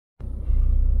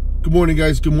Good morning,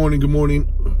 guys. Good morning. Good morning.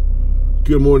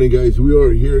 Good morning, guys. We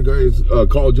are here, guys.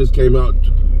 Call just came out.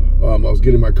 I was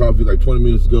getting my coffee like 20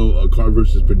 minutes ago. Car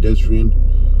versus pedestrian.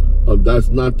 That's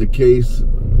not the case.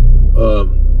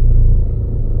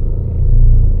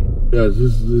 Yeah,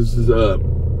 this is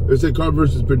it's a car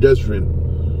versus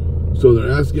pedestrian. So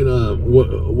they're asking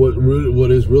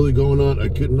what is really going on. I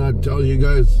could not tell you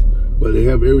guys, but they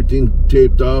have everything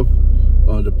taped off.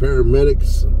 The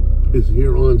paramedics is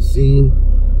here on scene.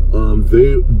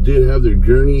 They did have their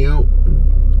gurney out.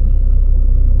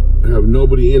 Have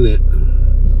nobody in it.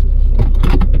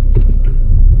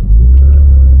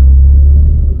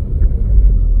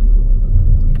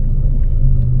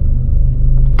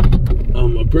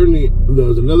 Apparently there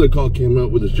was another call came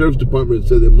out with the sheriff's department that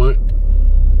said they might.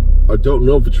 I don't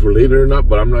know if it's related or not,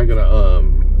 but I'm not gonna.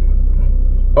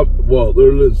 Well,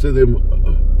 they said they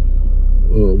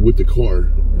with the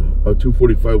car,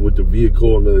 245 with the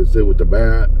vehicle, and then they said with the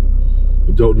bat.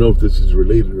 I don't know if this is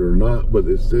related or not, but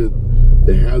they said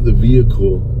they have the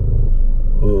vehicle.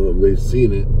 They've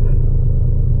seen it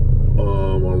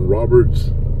on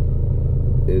Roberts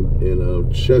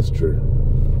and Chester.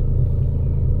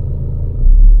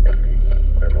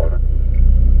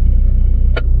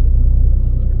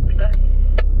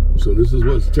 So this is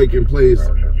what's taking place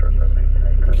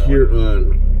here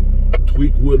on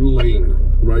Tweakwood Lane,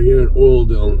 right here in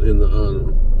Oildale in the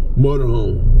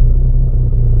motorhome.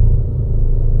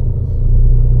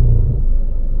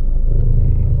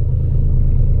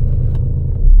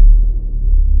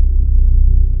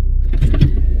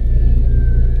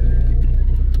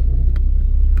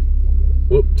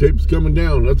 Well, tape's coming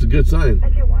down. That's a good sign.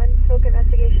 Enter 1, smoke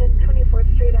investigation,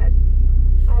 24th Street at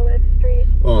Olive Street.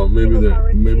 Oh, maybe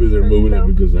they're moving it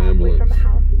because of the ambulance.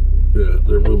 Yeah,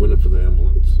 they're moving it for the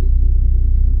ambulance.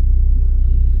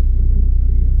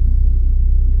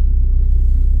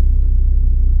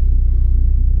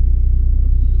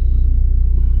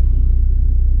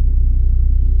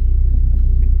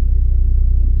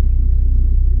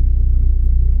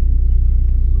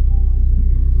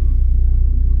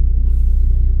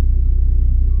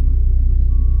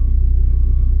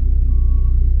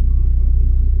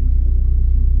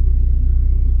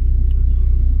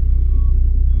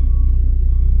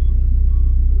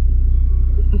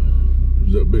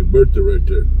 There's a Big Bertha right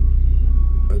there.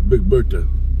 That's Big Bertha.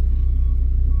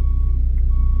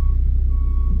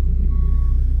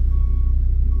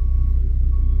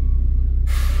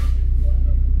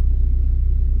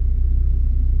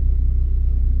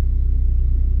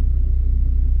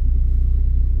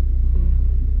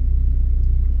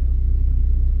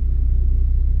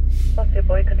 Buster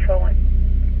Boy, control 1.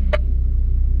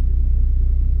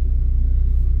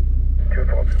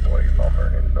 212 Boy,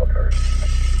 Sulphur, Innsbell Turret.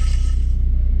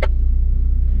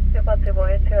 212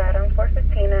 Boy to Adam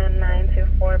 415 and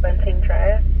 924 Bunting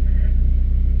Drive.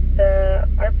 The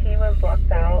RP was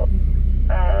locked out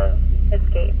of his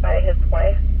gate by his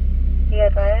wife. He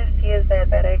advised he is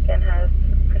diabetic and has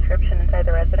prescription inside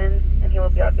the residence, and he will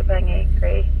be occupying a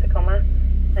gray Tacoma,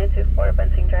 924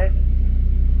 Bunting Drive.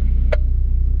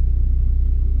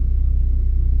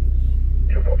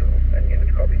 212, any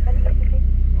units copy?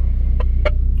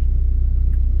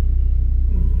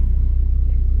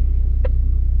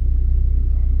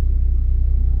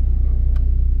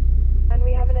 And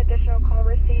we have an additional call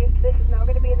received. This is now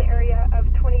going to be in the area of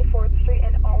 24th Street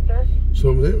and Alder.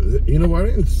 So, you know, I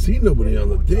didn't see nobody on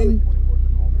the thing.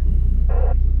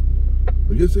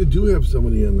 I guess they do have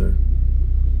somebody in there.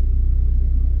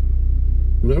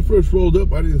 When I first rolled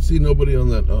up, I didn't see nobody on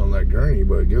that gurney,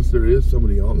 but I guess there is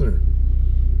somebody on there.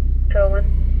 Control 1.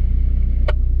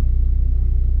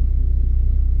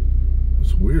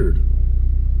 It's weird.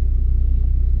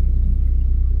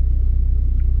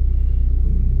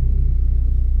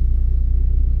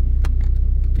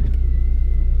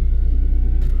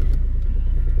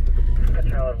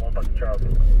 Charlie, 1 Bucket Charles.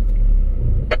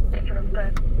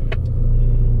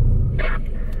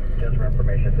 Just for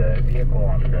information, the vehicle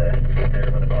on the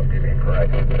area with the bus being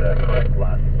correct, the correct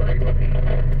last 3 will be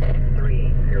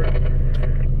 30.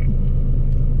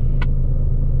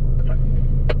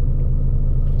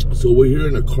 So we're here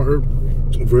in a car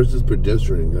versus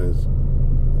pedestrian, guys.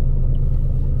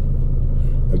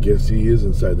 I guess he is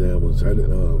inside the ambulance. I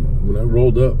didn't. When I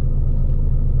rolled up,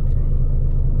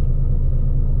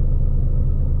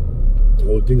 the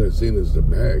only thing I've seen is the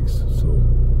bags. So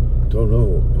don't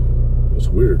know. It's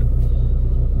weird.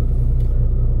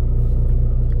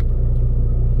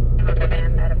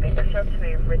 And at a Bakersfield to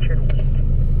a Richard Wheat.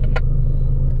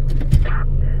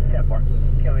 10-4.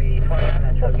 Can we 29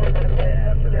 that truck?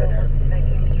 After there.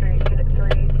 19th Street, Unit 3.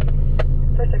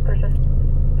 First person.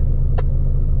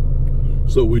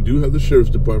 So we do have the Sheriff's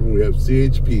Department. We have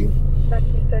CHP.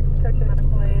 926, code 2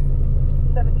 medical aid,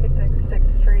 726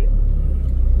 6th Street.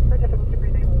 For typical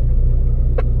debriefing.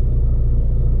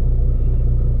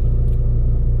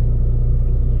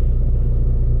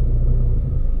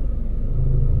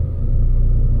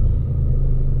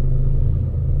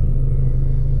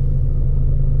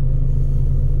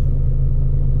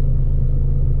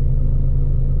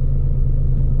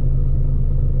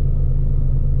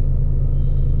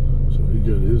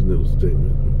 Got his little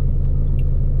statement.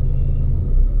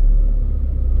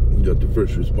 You got the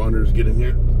first responders getting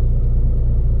here.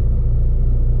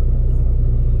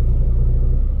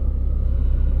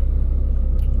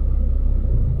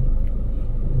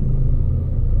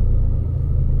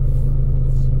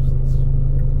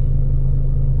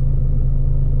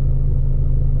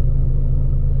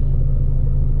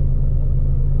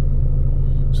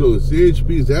 So the CHP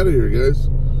is out of here, guys.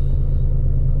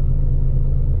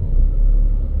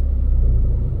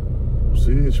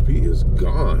 CHP is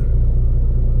gone.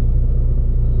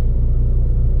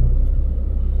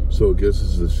 So I guess this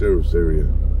is the sheriff's area.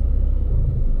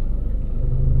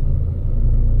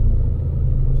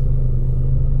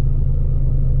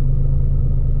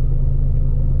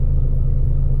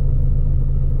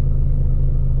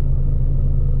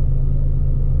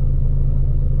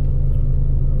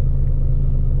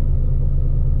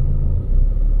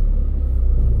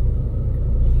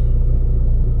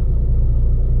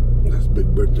 Big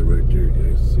Bertha right there,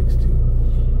 guys. 16.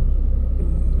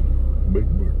 Big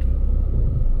Bertha.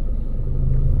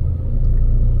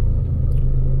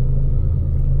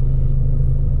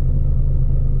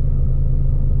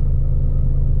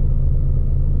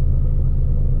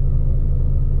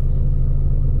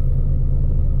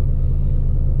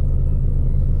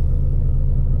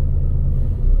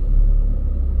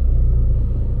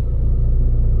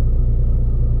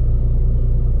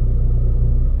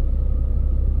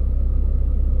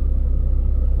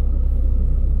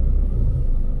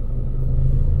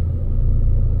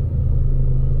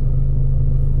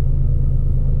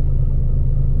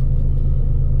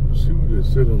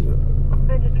 Sit on the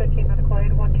 915 medical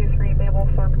aid, 123 Mabel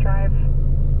Thorpe Drive.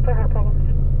 For heart problems.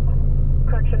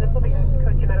 Correction, this will be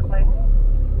code 2 medical aid.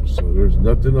 So there's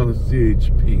nothing on the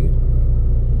CHP.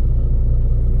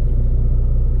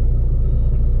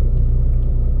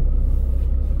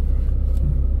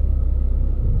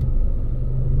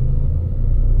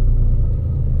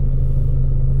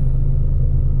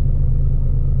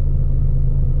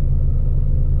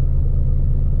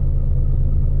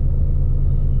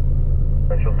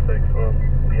 Central 6 will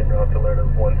be en route to alert of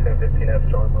 11015F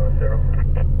Strong North 0.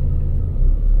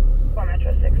 4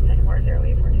 Metro 6,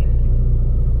 1040, 14.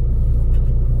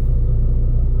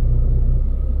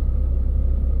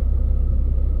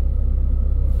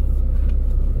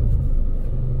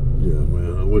 Yeah,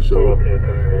 man, I wish I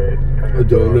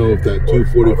don't know if that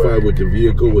 245 with the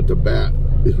vehicle with the bat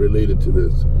is related to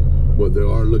this. But they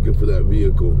are looking for that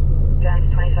vehicle.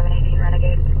 Guns 2718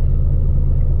 Renegade.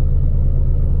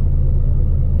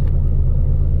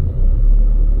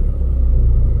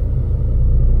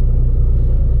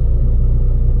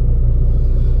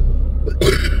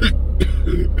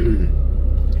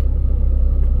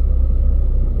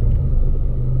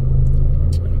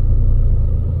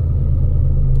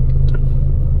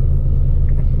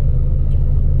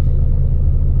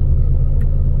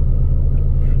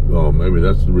 Oh, maybe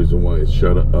that's the reason why it's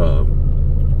shut up.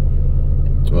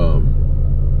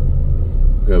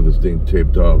 Have this thing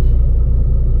taped off.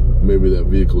 Maybe that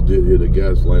vehicle did hit a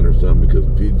gas line or something because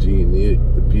PG&E,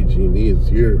 the PG&E is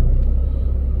here.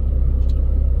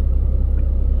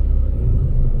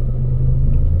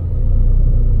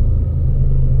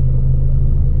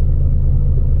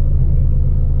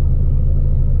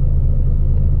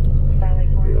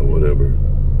 Yeah, whatever.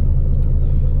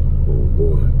 Oh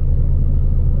boy.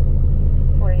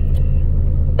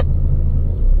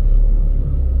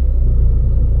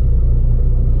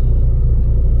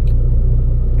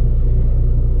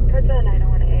 Code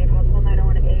 901A, possible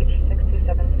 901H,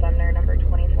 627 Sumner, number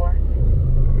 24.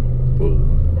 Oh.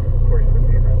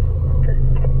 4050 en route. Okay.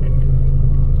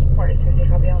 4050,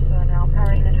 copy also en route.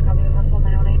 Power unit to copy, possible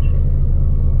 901H.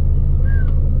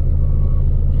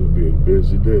 It's gonna be a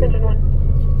busy day. Engine 1.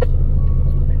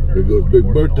 Here goes Big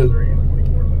Bertha.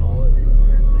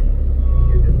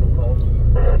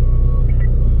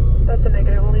 That's a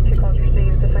negative. Only 2 calls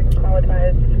received. The second call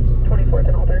advised 24th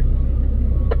and Alder.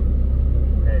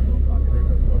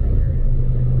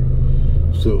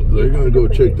 So they're gonna go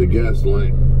check the gas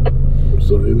line.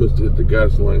 So they must hit the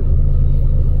gas line.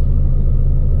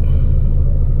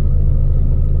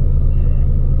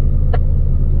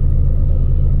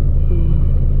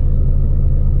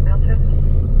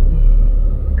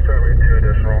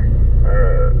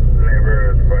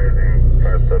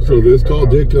 So this call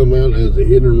did come out as a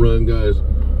hit and run, guys.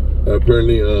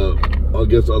 Apparently, I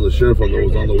guess on the sheriff on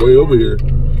was on the way over here.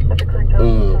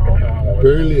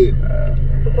 Apparently,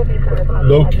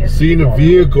 seen a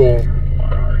vehicle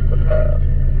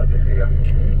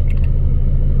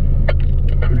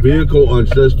on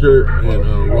Chester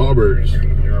and Roberts.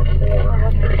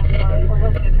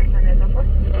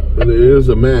 And it is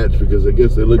a match because I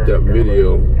guess they looked at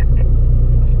video.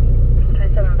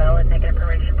 27 valid, negative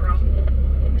information, bro.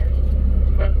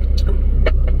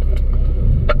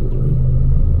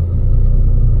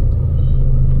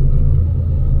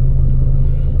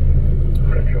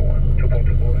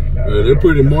 They're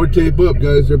putting more tape up,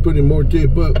 guys. They're putting more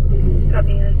tape up.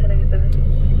 Copy unit 27.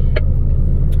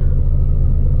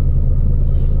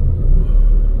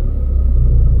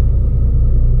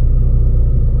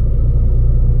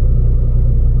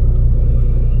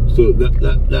 So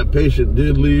that patient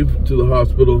did leave to the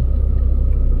hospital.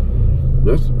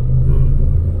 That's,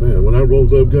 man, when I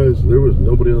rolled up, guys, there was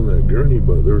nobody on that gurney,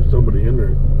 but there was somebody in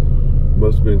there.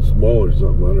 Must have been small or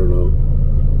something, I don't know.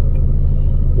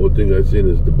 One thing I've seen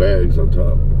is the bags on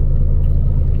top.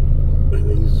 And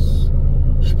he's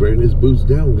spraying his boots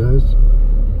down, guys.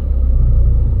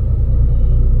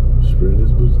 Spraying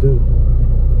his boots down.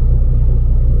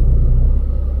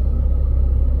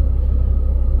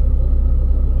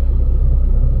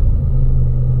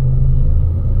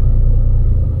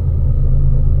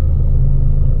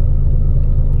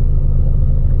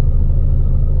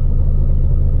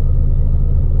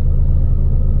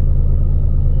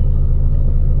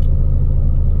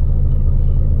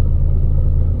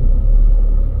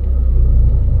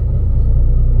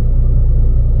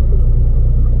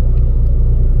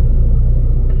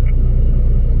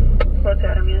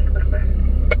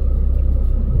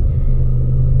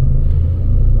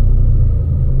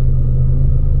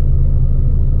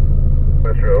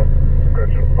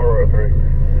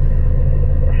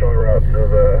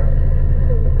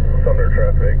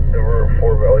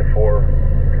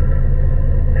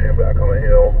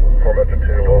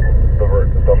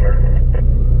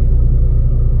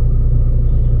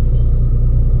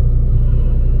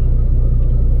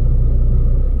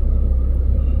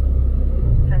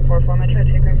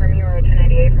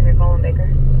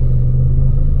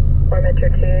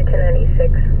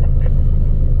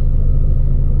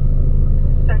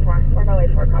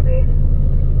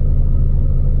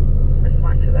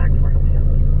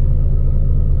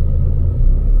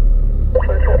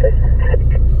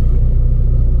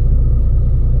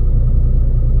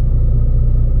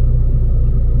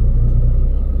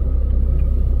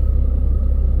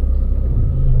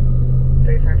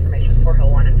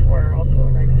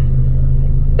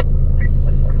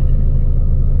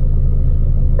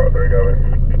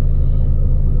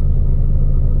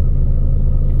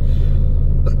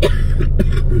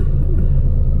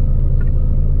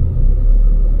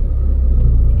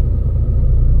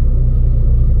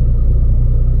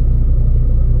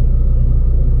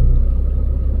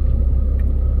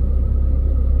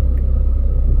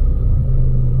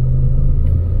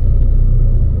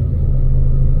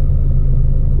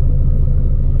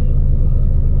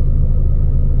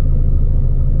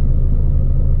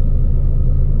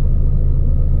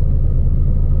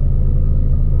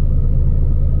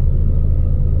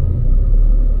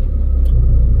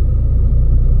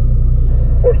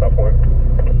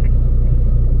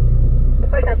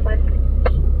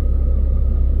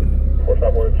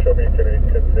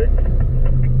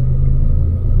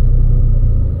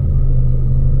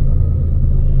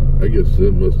 I guess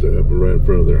it must have happened right in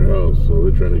front of their house, so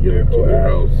they're trying to get into their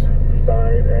house.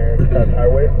 Sign and cut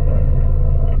highway.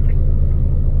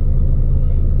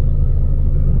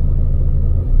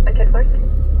 I check first.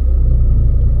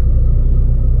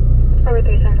 Over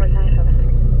 37477.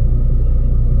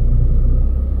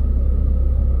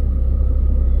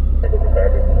 First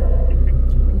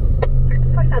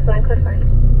stop line, clear first.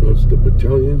 That's the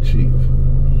battalion chief.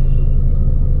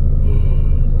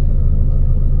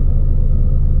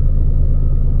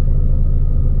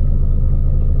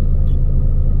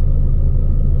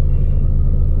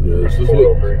 Yeah, this is what.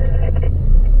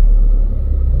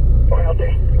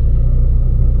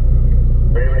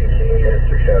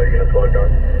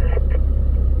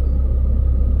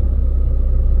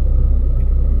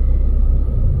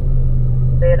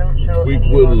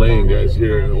 Weekwood Lane, guys,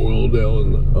 here in Oildale,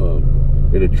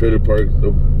 in a trailer park.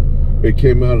 It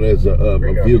came out as a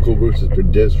vehicle versus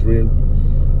pedestrian.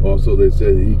 Also, they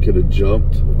said he could have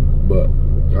jumped, but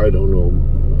I don't know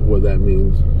what that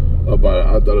means. I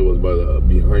thought it was by the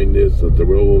behind this at the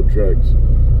railroad tracks.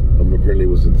 Apparently, it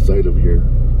was inside of here.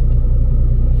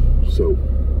 So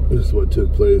This is what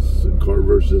took place. Car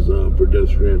versus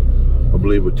pedestrian. I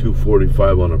believe a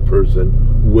 245 on a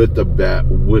person with the bat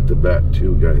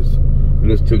too, guys. And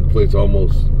this took place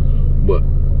almost, what,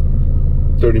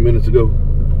 30 minutes ago?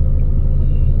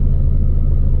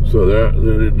 So they're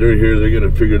here. They're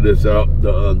gonna figure this out.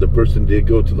 The person did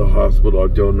go to the hospital. I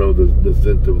don't know the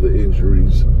extent of the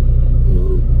injuries.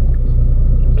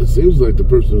 It seems like the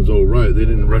person's all right. They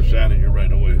didn't rush out of here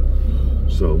right away.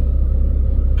 So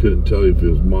couldn't tell you if it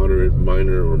was moderate,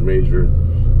 minor, or major,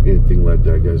 anything like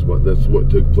that, guys. But that's what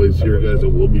took place here, guys. I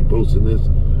will be posting this.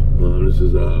 This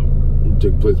is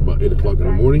took place about 8 o'clock in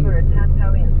the morning.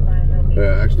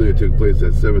 Actually, it took place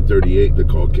at 7:38. The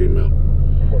call came out.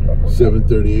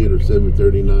 7:38 or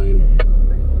 7:39.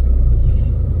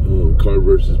 Car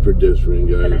versus pedestrian,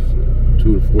 guys.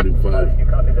 245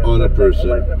 on a person.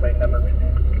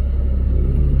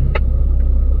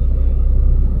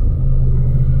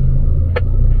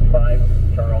 5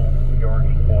 Charles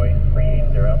George Boy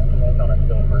 380 on a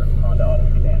silver Honda Auto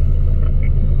sedan.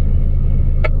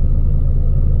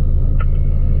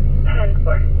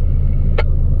 10-4.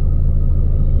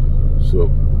 So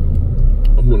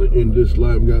I'm gonna end this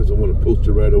live, guys. I want to post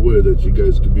it right away that you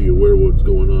guys can be aware of what's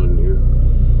going on here.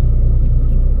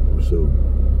 So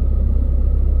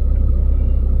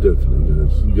definitely,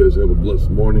 guys. You guys have a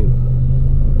blessed morning.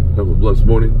 Have a blessed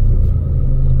morning.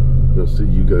 And I'll see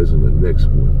you guys in the next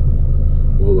one.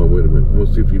 Hold on, wait a minute.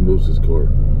 Let's see if he moves his car.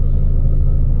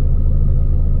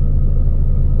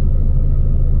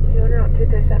 You want route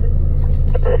 237?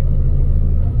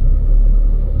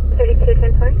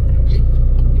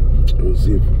 3210. Let's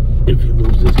see if he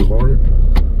moves his car. I'm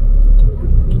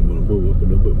gonna move up a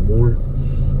little bit more.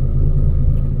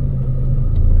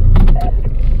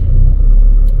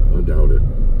 I doubt it.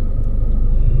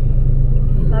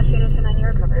 Last unit to 9,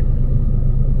 you're covered.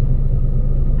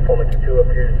 Pullman 2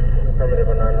 appears affirmative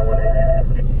on 901H.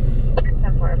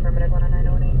 10-4, affirmative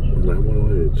 10901H.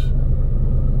 910H.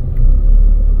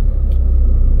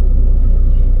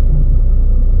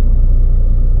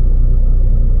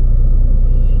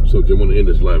 So, okay, I want to end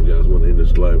this live, guys. I want to end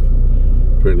this live.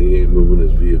 Apparently, he ain't moving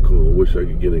his vehicle. I wish I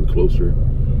could get in closer,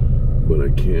 but I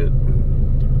can't.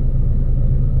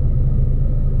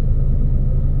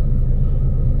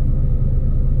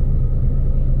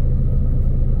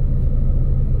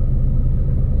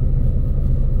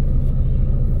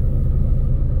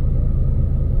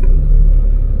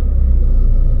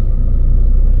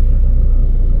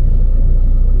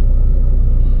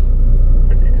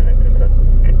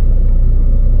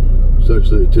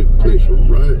 Actually, it took place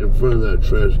right in front of that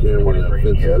trash can where that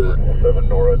fence is at. 7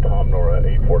 Nora, Tom Nora,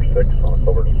 846 on a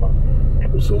silver Tucson.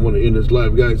 So I want to end this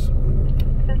live, guys.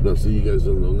 And I'll see you guys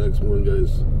in the next one,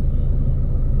 guys.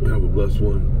 Have a blessed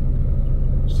one.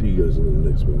 See you guys in the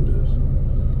next one, guys.